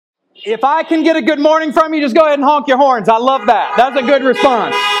If I can get a good morning from you, just go ahead and honk your horns. I love that. That's a good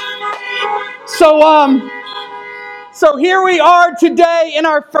response. So here we are today in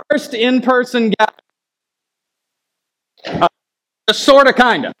our first in-person gathering. Sort of,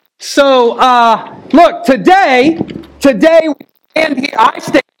 kind of. So, look, today I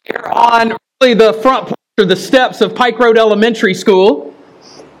stand here on really the front porch or the steps of Pike Road Elementary School.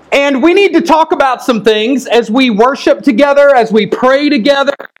 And we need to talk about some things as we worship together, as we pray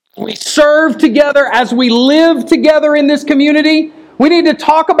together, we serve together, as we live together in this community. We need to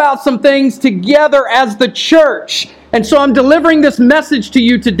talk about some things together as the church. And so I'm delivering this message to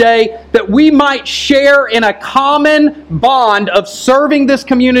you today that we might share in a common bond of serving this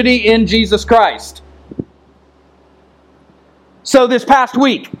community in Jesus Christ. So this past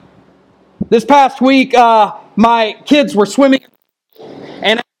week, my kids were swimming,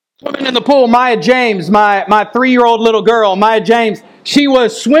 and swimming in the pool. Maya James, my 3-year-old little girl, Maya James, she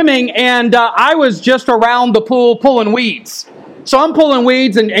was swimming, and I was just around the pool pulling weeds. So I'm pulling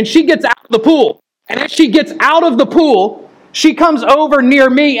weeds, and she gets out of the pool. And as she gets out of the pool, she comes over near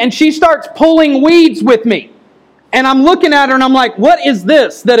me, and she starts pulling weeds with me. And I'm looking at her, and I'm like, what is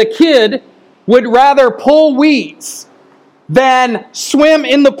this? That a kid would rather pull weeds than swim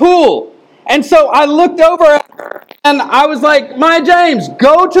in the pool. And so I looked over at her, and I was like, Maya James,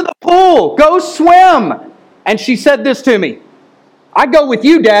 go to the pool. Go swim. And she said this to me. I go with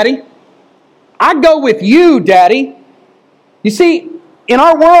you, Daddy. I go with you, Daddy. You see, in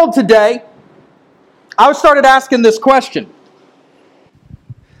our world today, I started asking this question.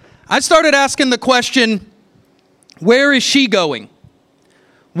 I started asking the question, where is she going?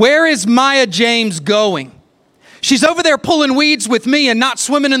 Where is Maya James going? She's over there pulling weeds with me and not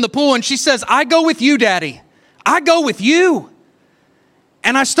swimming in the pool, and she says, I go with you, Daddy. I go with you.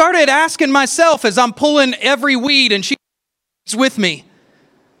 And I started asking myself as I'm pulling every weed and she's with me,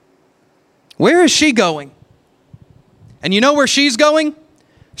 where is she going? And you know where she's going?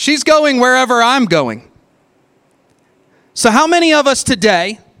 She's going wherever I'm going. So how many of us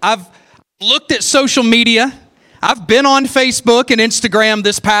today, I've looked at social media, I've been on Facebook and Instagram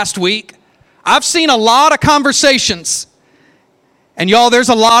this past week, I've seen a lot of conversations, and y'all, there's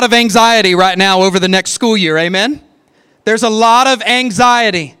a lot of anxiety right now over the next school year, amen? There's a lot of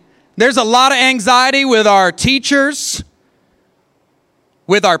anxiety. There's a lot of anxiety with our teachers,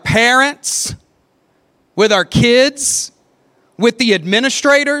 with our parents, with our kids, with the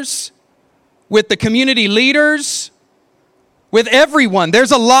administrators, with the community leaders, with everyone.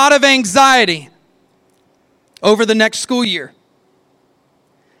 There's a lot of anxiety over the next school year.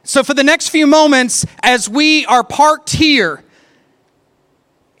 So for the next few moments, as we are parked here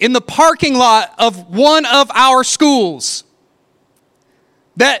in the parking lot of one of our schools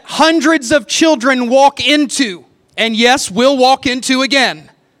that hundreds of children walk into, and yes, we'll walk into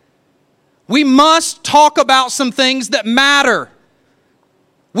again, we must talk about some things that matter.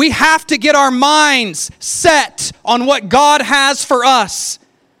 We have to get our minds set on what God has for us.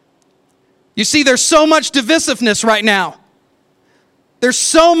 You see, there's so much divisiveness right now. There's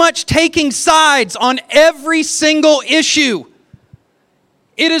so much taking sides on every single issue.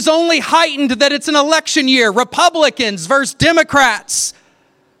 It is only heightened that it's an election year. Republicans versus Democrats.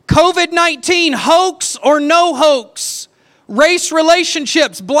 COVID-19, hoax or no hoax. Race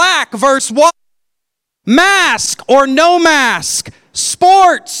relationships, black versus white. Mask or no mask.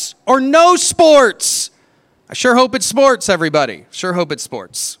 Sports or no sports. I sure hope it's sports, everybody. Sure hope it's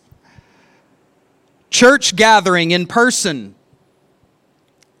sports. Church gathering in person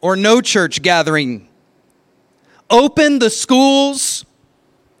or no church gathering. Open the schools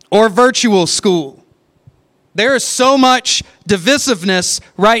or virtual school. There is so much divisiveness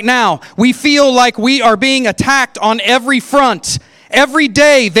right now. We feel like we are being attacked on every front. Every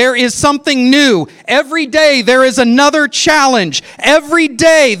day there is something new. Every day there is another challenge. Every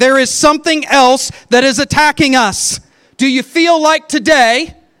day there is something else that is attacking us. Do you feel like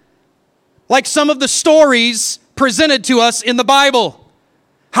today, like some of the stories presented to us in the Bible?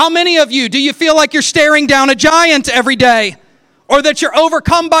 How many of you, do you feel like you're staring down a giant every day? Or that you're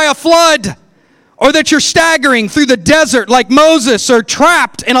overcome by a flood? Or that you're staggering through the desert like Moses? Or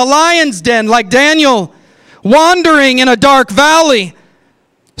trapped in a lion's den like Daniel? Wandering in a dark valley?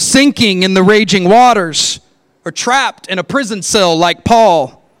 Sinking in the raging waters? Or trapped in a prison cell like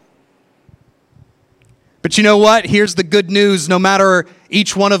Paul? But you know what? Here's the good news, no matter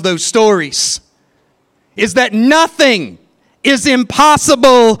each one of those stories, is that nothing is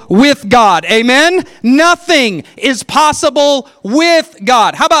impossible with God. Amen? Nothing is possible with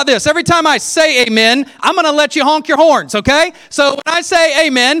God. How about this? Every time I say amen, I'm going to let you honk your horns, okay? So when I say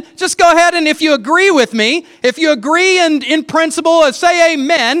amen, just go ahead and if you agree with me, if you agree in principle, say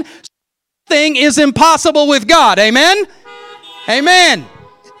amen. Nothing is impossible with God. Amen? Amen.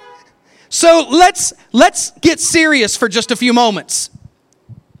 So let's get serious for just a few moments.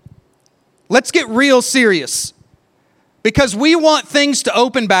 Let's get real serious. Because we want things to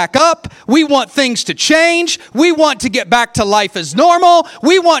open back up. We want things to change. We want to get back to life as normal.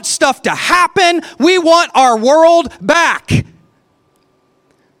 We want stuff to happen. We want our world back.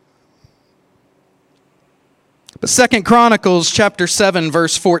 But 2 Chronicles chapter 7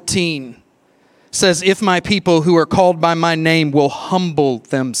 verse 14 says, if my people who are called by my name will humble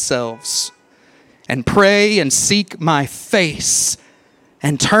themselves and pray and seek my face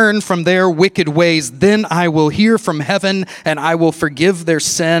and turn from their wicked ways, then I will hear from heaven, and I will forgive their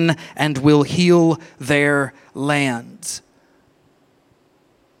sin and will heal their land.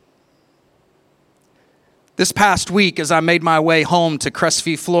 This past week, as I made my way home to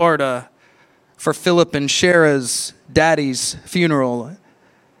Crestview, Florida, for Philip and Shara's daddy's funeral,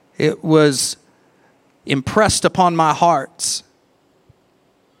 it was impressed upon my heart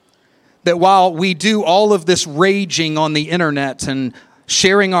that while we do all of this raging on the internet and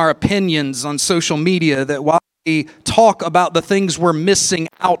sharing our opinions on social media, that while we talk about the things we're missing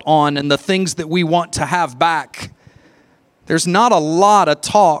out on and the things that we want to have back, there's not a lot of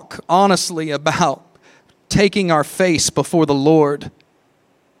talk, honestly, about taking our face before the Lord.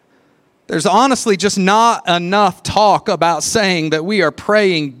 There's honestly just not enough talk about saying that we are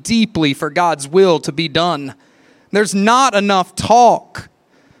praying deeply for God's will to be done. There's not enough talk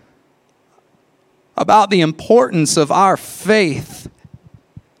about the importance of our faith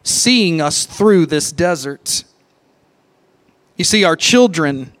seeing us through this desert. You see, our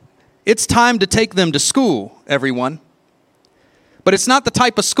children, it's time to take them to school, everyone. But it's not the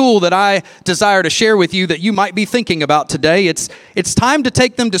type of school that I desire to share with you that you might be thinking about today. It's time to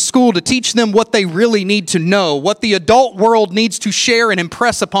take them to school to teach them what they really need to know, what the adult world needs to share and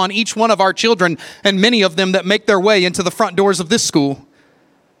impress upon each one of our children, and many of them that make their way into the front doors of this school.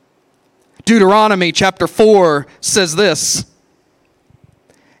 Deuteronomy chapter 4 says this,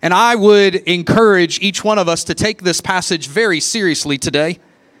 and I would encourage each one of us to take this passage very seriously today.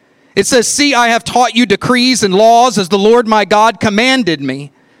 It says, see, I have taught you decrees and laws as the Lord my God commanded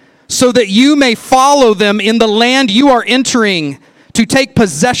me, so that you may follow them in the land you are entering to take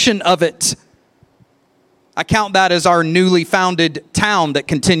possession of it. I count that as our newly founded town that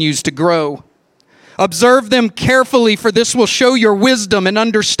continues to grow. Observe them carefully, for this will show your wisdom and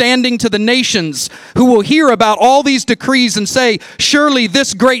understanding to the nations who will hear about all these decrees and say, surely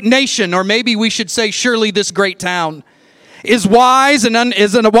this great nation, or maybe we should say, surely this great town, is wise and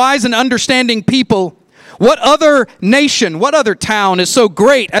a wise and understanding people. What other nation, what other town is so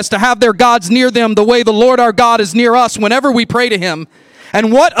great as to have their gods near them the way the Lord our God is near us whenever we pray to him?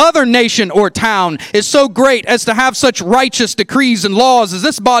 And what other nation or town is so great as to have such righteous decrees and laws as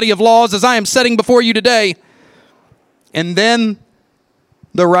this body of laws as I am setting before you today? And then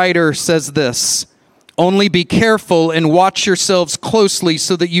the writer says this, only be careful and watch yourselves closely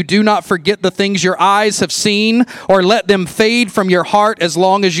so that you do not forget the things your eyes have seen or let them fade from your heart as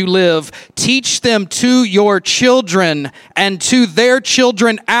long as you live. Teach them to your children and to their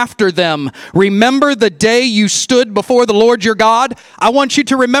children after them. Remember the day you stood before the Lord your God. I want you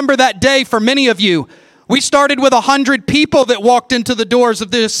to remember that day for many of you. We started with 100 people that walked into the doors of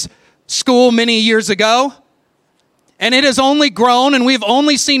this school many years ago. And it has only grown, and we've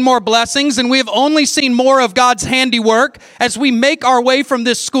only seen more blessings, and we've only seen more of God's handiwork as we make our way from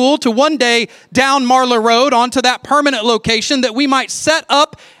this school to one day down Marla Road onto that permanent location that we might set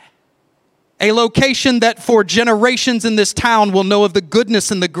up a location that for generations in this town will know of the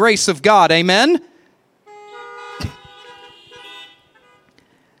goodness and the grace of God. Amen?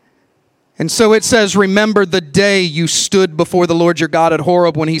 And so it says, remember the day you stood before the Lord your God at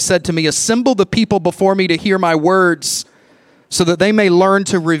Horeb when he said to me, assemble the people before me to hear my words so that they may learn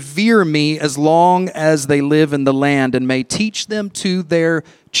to revere me as long as they live in the land and may teach them to their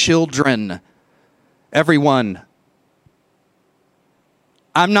children. Everyone,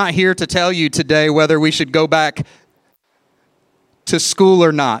 I'm not here to tell you today whether we should go back to school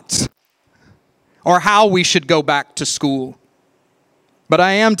or not, or how we should go back to school. But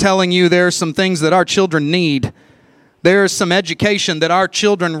I am telling you there are some things that our children need. There is some education that our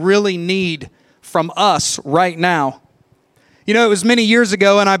children really need from us right now. You know, it was many years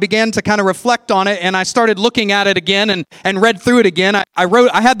ago, and I began to kind of reflect on it, and I started looking at it again and read through it again.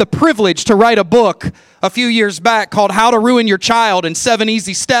 I had the privilege to write a book a few years back called How to Ruin Your Child in 7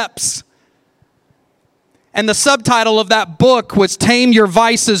 Easy Steps. And the subtitle of that book was Tame Your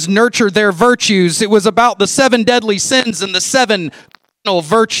Vices, Nurture Their Virtues. It was about the 7 deadly sins and the 7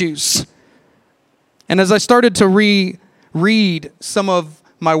 virtues. And as I started to reread some of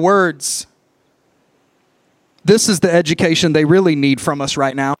my words This is the education they really need from us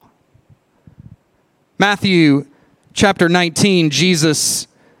right now. Matthew chapter 19, Jesus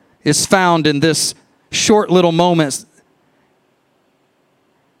is found in this short little moment.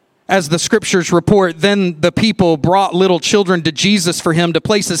 As the scriptures report, then the people brought little children to Jesus for him to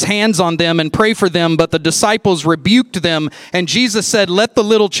place his hands on them and pray for them. But the disciples rebuked them. And Jesus said, "Let the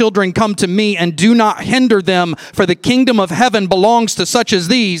little children come to me and do not hinder them, for the kingdom of heaven belongs to such as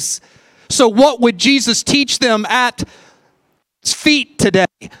these." So what would Jesus teach them at his feet today?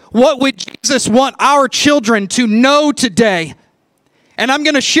 What would Jesus want our children to know today? And I'm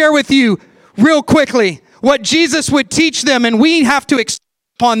going to share with you real quickly what Jesus would teach them, and we have to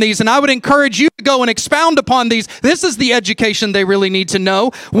upon these, and I would encourage you to go and expound upon these. This is the education they really need to know.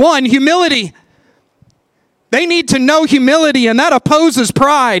 One, humility. They need to know humility, and that opposes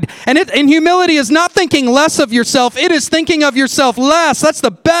pride. And humility is not thinking less of yourself. It is thinking of yourself less. That's the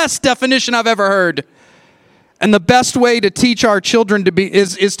best definition I've ever heard. And the best way to teach our children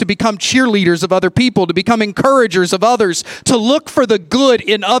is to become cheerleaders of other people, to become encouragers of others, to look for the good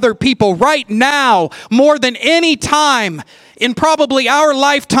in other people. Right now, more than any time in probably our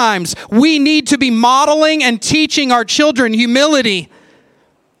lifetimes, we need to be modeling and teaching our children humility.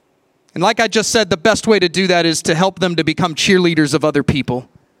 And like I just said, the best way to do that is to help them to become cheerleaders of other people.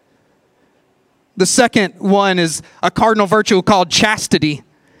 The second one is a cardinal virtue called chastity.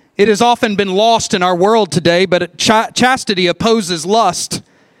 It has often been lost in our world today, but chastity opposes lust.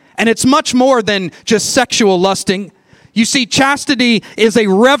 And it's much more than just sexual lusting. You see, chastity is a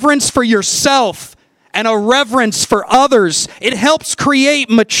reverence for yourself and a reverence for others. It helps create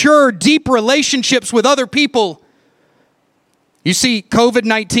mature, deep relationships with other people. You see,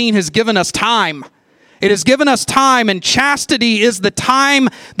 COVID-19 has given us time. It has given us time, and chastity is the time,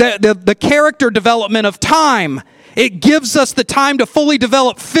 the character development of time. It gives us the time to fully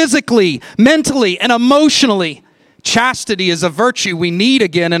develop physically, mentally, and emotionally. Chastity is a virtue we need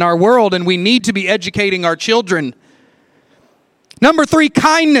again in our world, and we need to be educating our children. Number 3,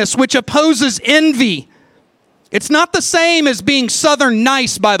 kindness, which opposes envy. It's not the same as being Southern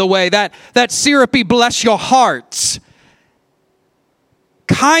nice, by the way, that syrupy bless your hearts.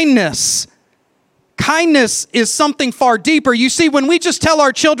 Kindness is something far deeper. You see, when we just tell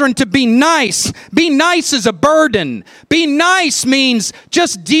our children to be nice is a burden. Be nice means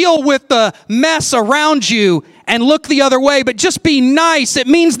just deal with the mess around you and look the other way, but just be nice. It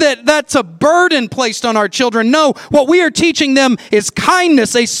means that that's a burden placed on our children. No, what we are teaching them is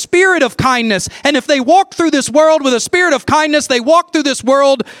kindness, a spirit of kindness. And if they walk through this world with a spirit of kindness, they walk through this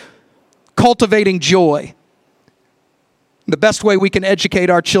world cultivating joy. The best way we can educate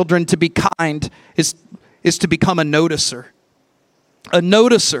our children to be kind is to become a noticer. A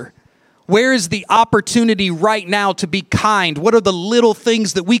noticer. Where is the opportunity right now to be kind? What are the little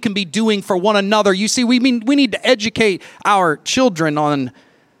things that we can be doing for one another? You see, we need to educate our children on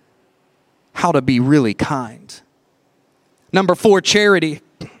how to be really kind. Number 4, charity,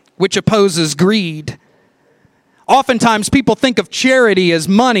 which opposes greed. Oftentimes people think of charity as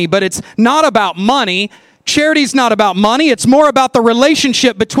money, but it's not about money. Charity's not about money. It's more about the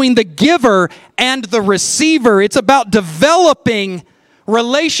relationship between the giver and the receiver. It's about developing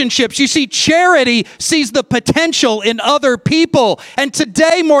relationships. You see, charity sees the potential in other people. And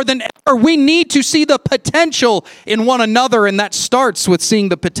today, more than ever, we need to see the potential in one another. And that starts with seeing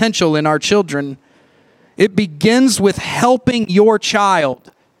the potential in our children. It begins with helping your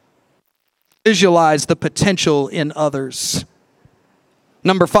child visualize the potential in others.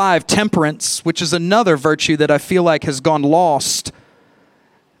 Number 5, temperance, which is another virtue that I feel like has gone lost.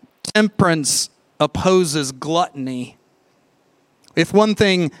 Temperance opposes gluttony. If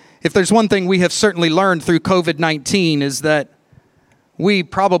there's one thing we have certainly learned through COVID-19 is that we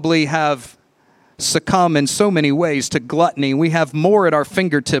probably have succumbed in so many ways to gluttony. We have more at our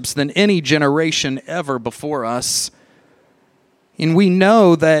fingertips than any generation ever before us. And we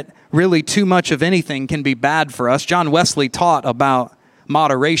know that really too much of anything can be bad for us. John Wesley taught about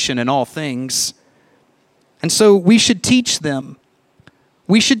moderation in all things. And so we should teach them.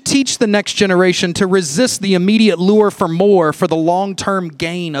 We should teach the next generation to resist the immediate lure for more for the long-term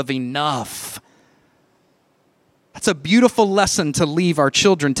gain of enough. That's a beautiful lesson to leave our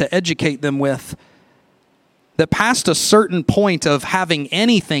children, to educate them with. That past a certain point of having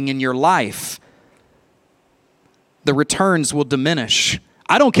anything in your life, the returns will diminish.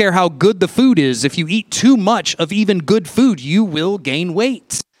 I don't care how good the food is. If you eat too much of even good food, you will gain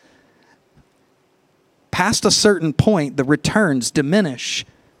weight. Past a certain point, the returns diminish.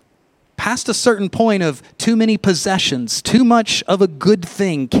 Past a certain point of too many possessions, too much of a good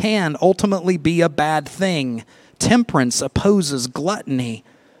thing can ultimately be a bad thing. Temperance opposes gluttony.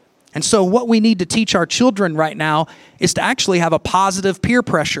 And so what we need to teach our children right now is to actually have a positive peer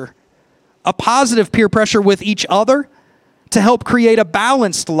pressure with each other to help create a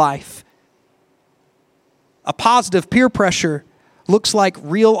balanced life. A positive peer pressure looks like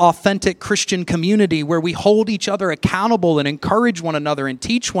real, authentic Christian community where we hold each other accountable and encourage one another and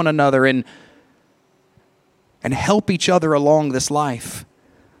teach one another and help each other along this life.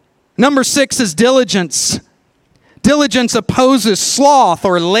 Number 6 is diligence. Diligence opposes sloth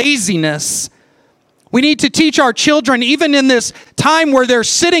or laziness. We need to teach our children, even in this time where they're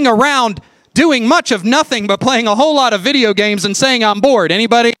sitting around doing much of nothing but playing a whole lot of video games and saying, I'm bored.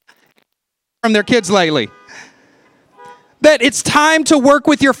 Anybody from their kids lately? That it's time to work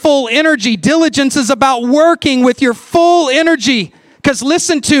with your full energy. Diligence is about working with your full energy. Because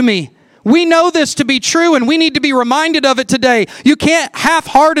listen to me, we know this to be true and we need to be reminded of it today. You can't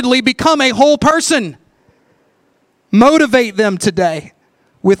half-heartedly become a whole person. Motivate them today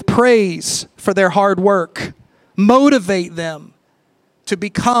with praise for their hard work. Motivate them to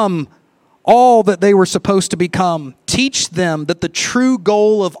become all that they were supposed to become. Teach them that the true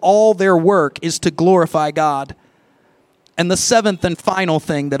goal of all their work is to glorify God. And the 7th and final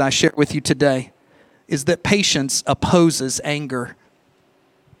thing that I share with you today is that patience opposes anger.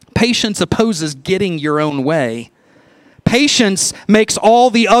 Patience opposes getting your own way. Patience makes all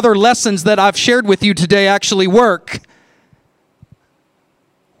the other lessons that I've shared with you today actually work.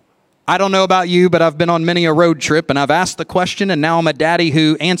 I don't know about you, but I've been on many a road trip and I've asked the question, and now I'm a daddy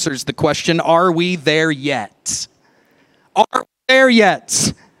who answers the question, are we there yet? Are we there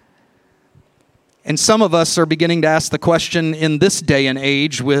yet? And some of us are beginning to ask the question in this day and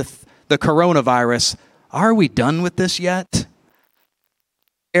age with the coronavirus, are we done with this yet?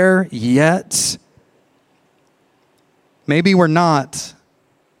 There yet? Maybe we're not,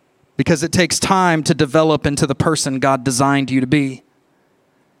 because it takes time to develop into the person God designed you to be.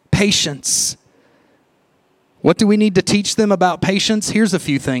 Patience. What do we need to teach them about patience? Here's a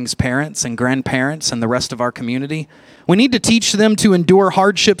few things, parents and grandparents and the rest of our community. We need to teach them to endure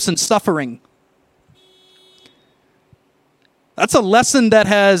hardships and suffering. That's a lesson that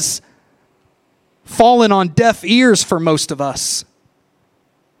has fallen on deaf ears for most of us.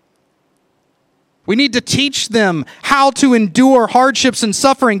 We need to teach them how to endure hardships and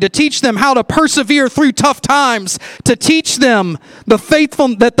suffering, to teach them how to persevere through tough times, to teach them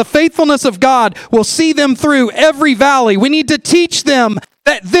that the faithfulness of God will see them through every valley. We need to teach them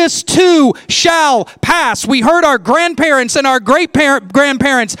that this too shall pass. We heard our grandparents and our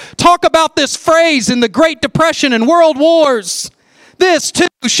great-grandparents talk about this phrase in the Great Depression and World Wars. This too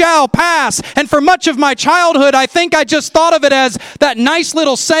shall pass. And for much of my childhood, I think I just thought of it as that nice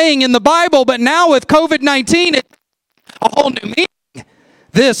little saying in the Bible, but now with COVID-19, it's a whole new meaning.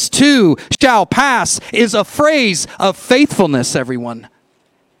 This too shall pass is a phrase of faithfulness, everyone.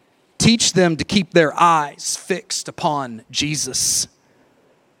 Teach them to keep their eyes fixed upon Jesus.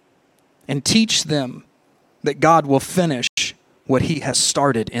 And teach them that God will finish what He has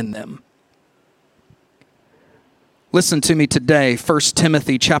started in them. Listen to me today, 1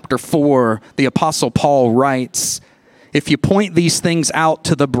 Timothy chapter 4, the Apostle Paul writes, if you point these things out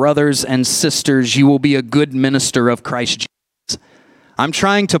to the brothers and sisters, you will be a good minister of Christ Jesus. I'm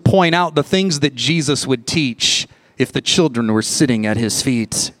trying to point out the things that Jesus would teach if the children were sitting at His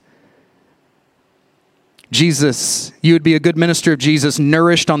feet. Jesus, you would be a good minister of Jesus,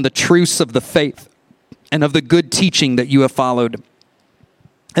 nourished on the truths of the faith and of the good teaching that you have followed.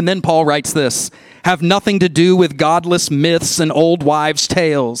 And then Paul writes this, have nothing to do with godless myths and old wives'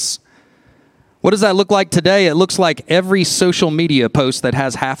 tales. What does that look like today? It looks like every social media post that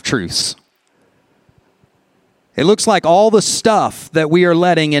has half-truths. It looks like all the stuff that we are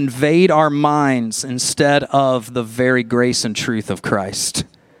letting invade our minds instead of the very grace and truth of Christ.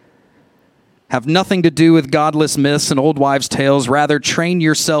 Have nothing to do with godless myths and old wives' tales. Rather, train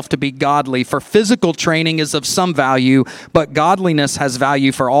yourself to be godly. For physical training is of some value, but godliness has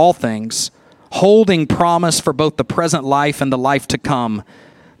value for all things, holding promise for both the present life and the life to come.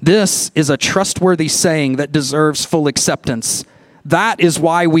 This is a trustworthy saying that deserves full acceptance. That is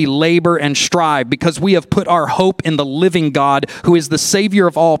why we labor and strive, because we have put our hope in the living God, who is the Savior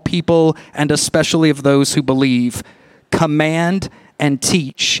of all people, and especially of those who believe. Command and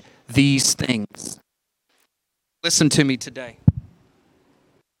teach these things. Listen to me today.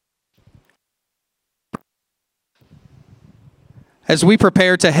 As we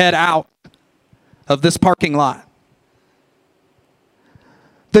prepare to head out of this parking lot,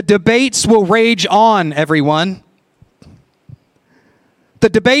 the debates will rage on, everyone. The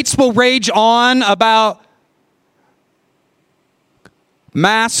debates will rage on about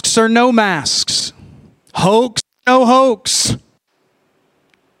masks or no masks, hoax, no hoax.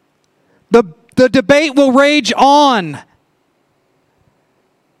 The debate will rage on.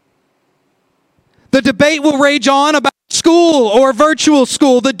 The debate will rage on about school or virtual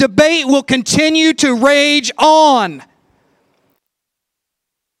school. The debate will continue to rage on.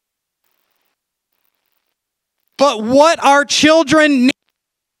 But what our children need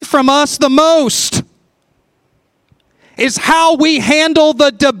from us the most is how we handle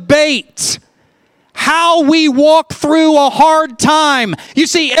the debate, how we walk through a hard time. You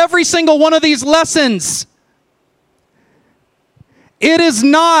see, every single one of these lessons, it is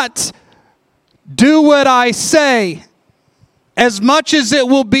not do what I say as much as it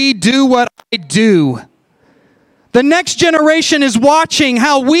will be do what I do. The next generation is watching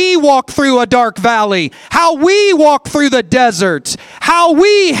how we walk through a dark valley, how we walk through the desert, how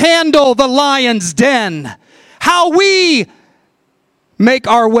we handle the lion's den, how we make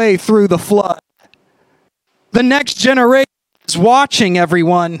our way through the flood. The next generation is watching,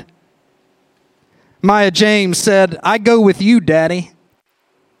 everyone. Maya James said, "I go with you, Daddy.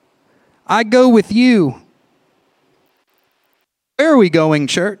 I go with you." Where are we going,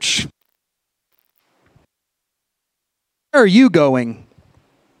 church? Where are you going?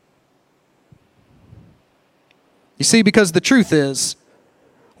 You see, because the truth is,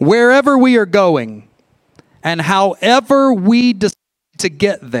 wherever we are going, and however we decide to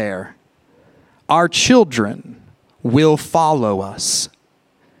get there, our children will follow us.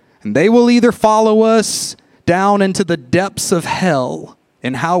 And they will either follow us down into the depths of hell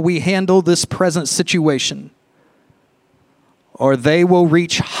in how we handle this present situation, or they will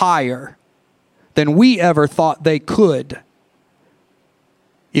reach higher than we ever thought they could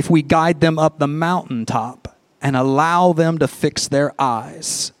if we guide them up the mountaintop and allow them to fix their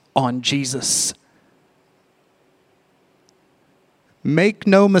eyes on Jesus. Make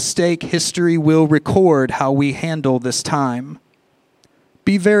no mistake, history will record how we handle this time.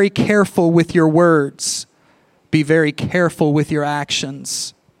 Be very careful with your words. Be very careful with your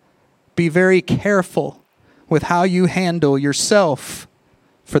actions. Be very careful with how you handle yourself,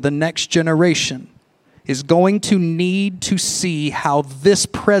 for the next generation is going to need to see how this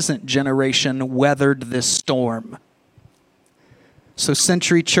present generation weathered this storm. So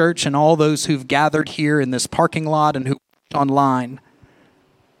Century Church and all those who've gathered here in this parking lot and who online,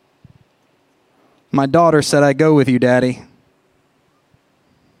 my daughter said, "I go with you, Daddy."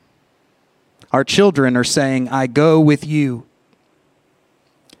 Our children are saying, "I go with you."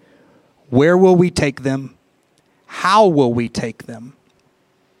 Where will we take them? How will we take them?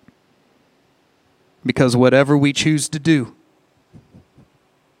 Because whatever we choose to do,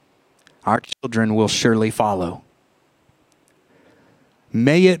 our children will surely follow.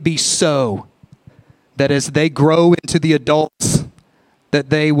 May it be so that as they grow into the adults that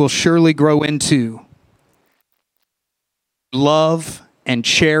they will surely grow into, love and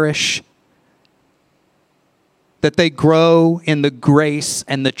cherish, that they grow in the grace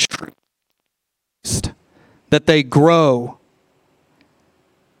and the truth, that they grow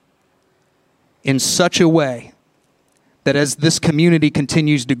in such a way that as this community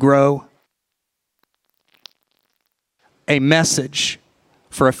continues to grow, a message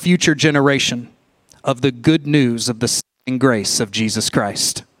for a future generation of the good news of the saving grace of Jesus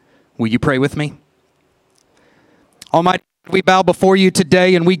Christ. Will you pray with me? Almighty, we bow before you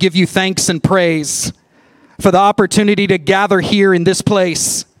today and we give you thanks and praise for the opportunity to gather here in this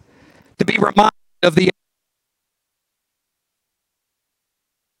place, to be reminded of the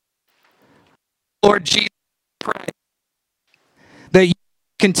Lord Jesus, pray that you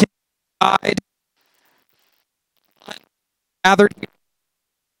continue to guide, gathered here.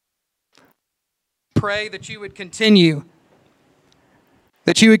 Pray that you would continue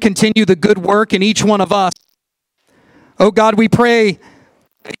the good work in each one of us. Oh God, we pray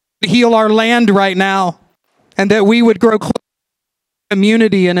that you would heal our land right now, and that we would grow close as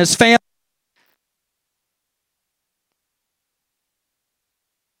community and as family.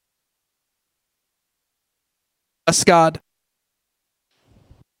 Us, God,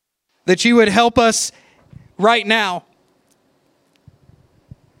 that you would help us right now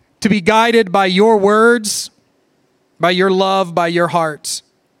to be guided by your words, by your love, by your heart.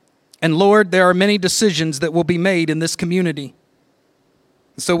 And Lord, there are many decisions that will be made in this community.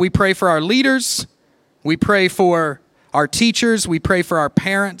 So we pray for our leaders, we pray for our teachers, we pray for our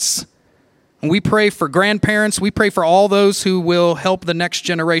parents, and we pray for grandparents, we pray for all those who will help the next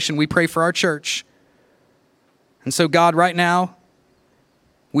generation. We pray for our church. And so God, right now,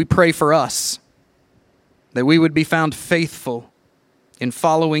 we pray for us, that we would be found faithful in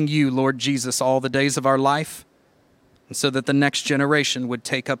following you, Lord Jesus, all the days of our life, and so that the next generation would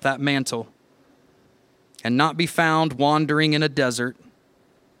take up that mantle and not be found wandering in a desert,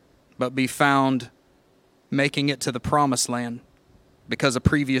 but be found making it to the promised land because a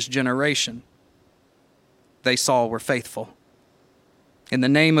previous generation they saw were faithful. In the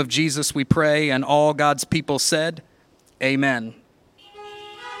name of Jesus we pray, and all God's people said, amen.